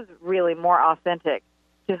really more authentic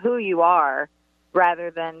to who you are,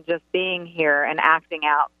 rather than just being here and acting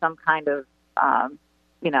out some kind of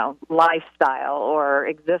lifestyle or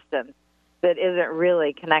existence that isn't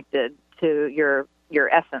really connected to your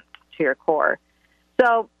essence, to your core.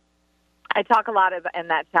 So I talk a lot in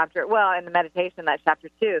that chapter, in the meditation, that chapter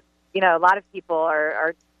too. A lot of people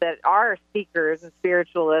that are seekers and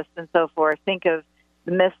spiritualists and so forth think of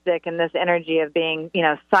the mystic and this energy of being,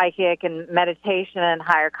 psychic and meditation and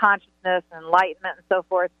higher consciousness and enlightenment and so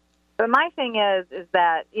forth. But my thing is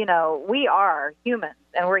that, we are humans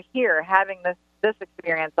and we're here having this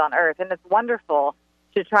experience on Earth, and it's wonderful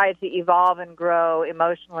to try to evolve and grow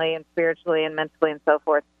emotionally and spiritually and mentally and so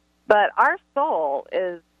forth. But our soul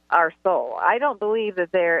is our soul. I don't believe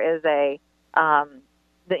that there is that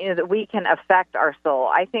we can affect our soul.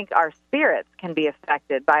 I think our spirits can be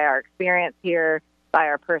affected by our experience here, by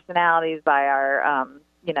our personalities, by our,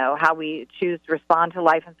 how we choose to respond to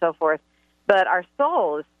life and so forth. But our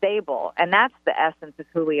soul is stable, and that's the essence of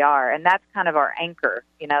who we are, and that's kind of our anchor.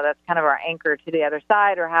 That's kind of our anchor to the other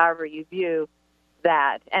side, or however you view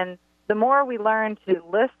that. And the more we learn to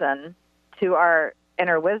listen to our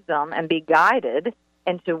inner wisdom and be guided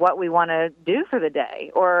into what we want to do for the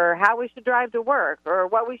day, or how we should drive to work, or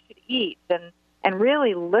what we should eat, and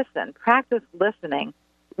really listen, practice listening,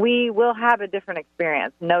 we will have a different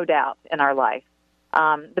experience, no doubt, in our life.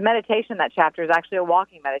 The meditation, that chapter, is actually a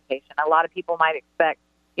walking meditation. A lot of people might expect,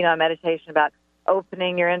 a meditation about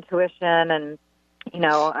opening your intuition and,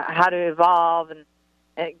 how to evolve and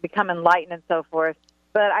become enlightened and so forth.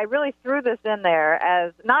 But I really threw this in there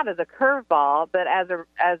as not as a curveball, but as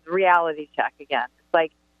reality check again. It's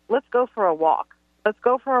like, let's go for a walk. Let's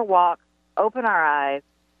go for a walk, open our eyes,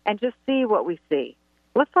 and just see what we see.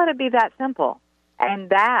 Let's let it be that simple. And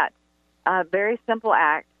that very simple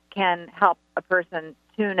act can help a person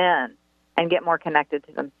tune in and get more connected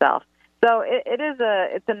to themselves. So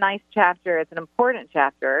it's a nice chapter. It's an important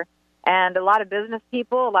chapter. And a lot of business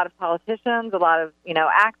people, a lot of politicians, a lot of,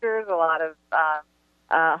 actors, a lot of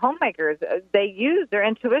homemakers, they use their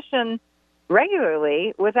intuition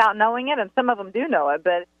regularly without knowing it. And some of them do know it.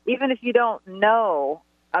 But even if you don't know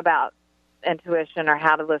about intuition or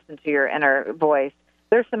how to listen to your inner voice,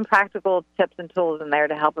 there's some practical tips and tools in there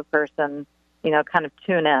to help a person, kind of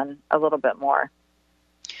tune in a little bit more.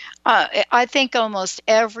 I think almost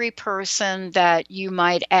every person that you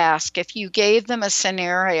might ask, if you gave them a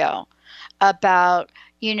scenario about,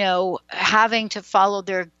 having to follow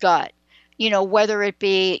their gut, whether it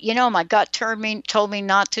be, my gut told me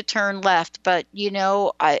not to turn left, but,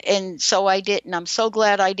 and so I didn't. I'm so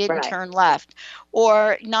glad I didn't turn left,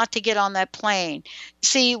 or not to get on that plane.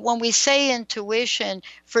 See, when we say intuition,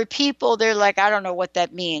 for people, they're like, I don't know what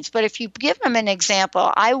that means. But if you give them an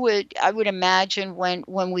example, I would imagine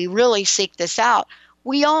when we really seek this out,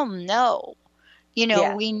 we all know.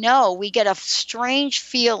 We know, we get a strange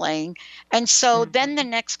feeling. And so then the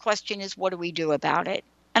next question is, what do we do about it?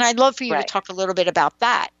 And I'd love for you to talk a little bit about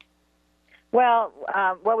that. Well,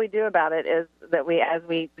 what we do about it is that as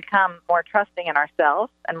we become more trusting in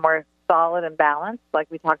ourselves and more solid and balanced, like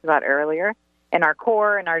we talked about earlier, in our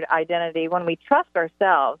core and our identity, when we trust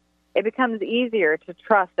ourselves, it becomes easier to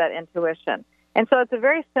trust that intuition. And so it's a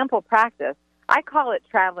very simple practice. I call it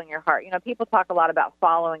traveling your heart. People talk a lot about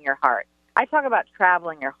following your heart. I talk about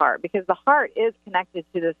traveling your heart, because the heart is connected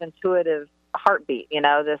to this intuitive heartbeat,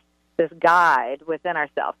 this guide within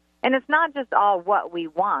ourselves. And it's not just all what we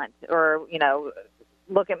want, or,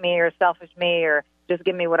 look at me, or selfish me, or just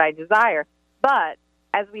give me what I desire. But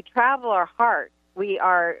as we travel our heart, we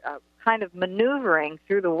are kind of maneuvering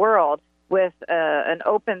through the world with an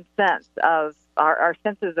open sense of our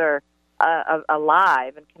senses are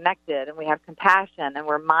alive and connected, and we have compassion, and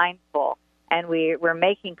we're mindful, and we're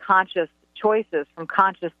making conscious choices from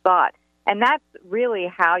conscious thought. And that's really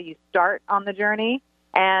how you start on the journey.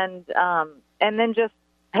 And then just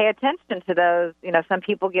pay attention to those. Some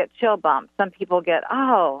people get chill bumps. Some people get,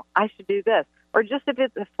 oh, I should do this. Or just if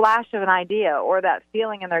it's a flash of an idea or that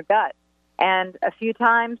feeling in their gut. And a few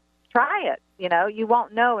times, try it. You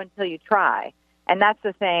won't know until you try. And that's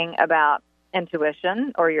the thing about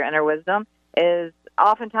intuition or your inner wisdom, is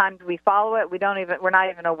oftentimes we follow it. We're not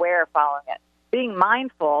even aware of following it. Being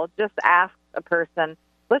mindful, just ask a person,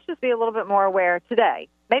 let's just be a little bit more aware today.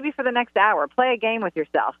 Maybe for the next hour, play a game with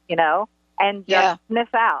yourself, and just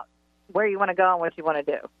sniff out where you want to go and what you want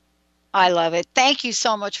to do. I love it. Thank you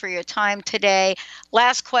so much for your time today.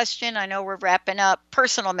 Last question. I know we're wrapping up.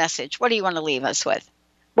 Personal message. What do you want to leave us with?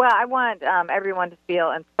 Well, I want everyone to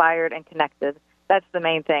feel inspired and connected. That's the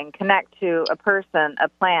main thing. Connect to a person, a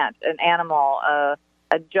plant, an animal, a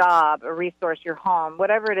job, a resource, your home,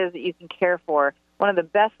 whatever it is that you can care for. One of the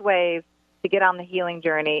best ways to get on the healing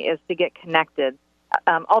journey is to get connected,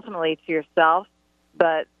 ultimately to yourself,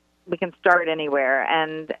 but we can start anywhere.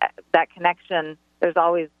 And that connection, there's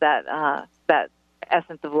always that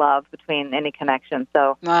essence of love between any connection.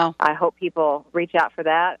 So wow. I hope people reach out for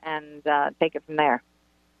that and take it from there.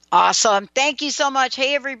 Awesome. Thank you so much.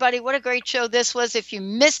 Hey, everybody, what a great show this was. If you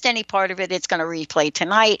missed any part of it, it's going to replay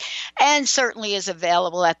tonight and certainly is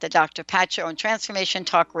available at the Dr. Pat Show on Transformation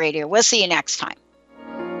Talk Radio. We'll see you next time.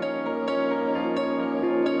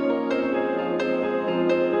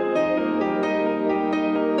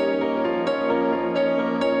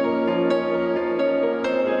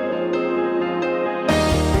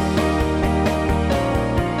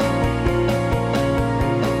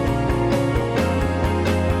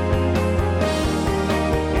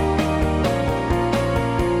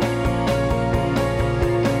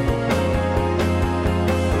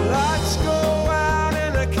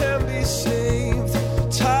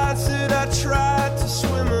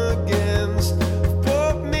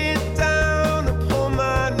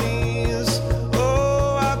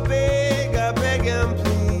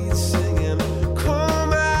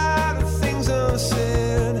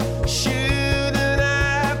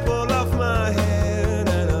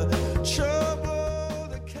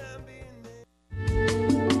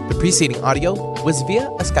 Preceding audio was via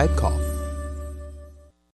a Skype call.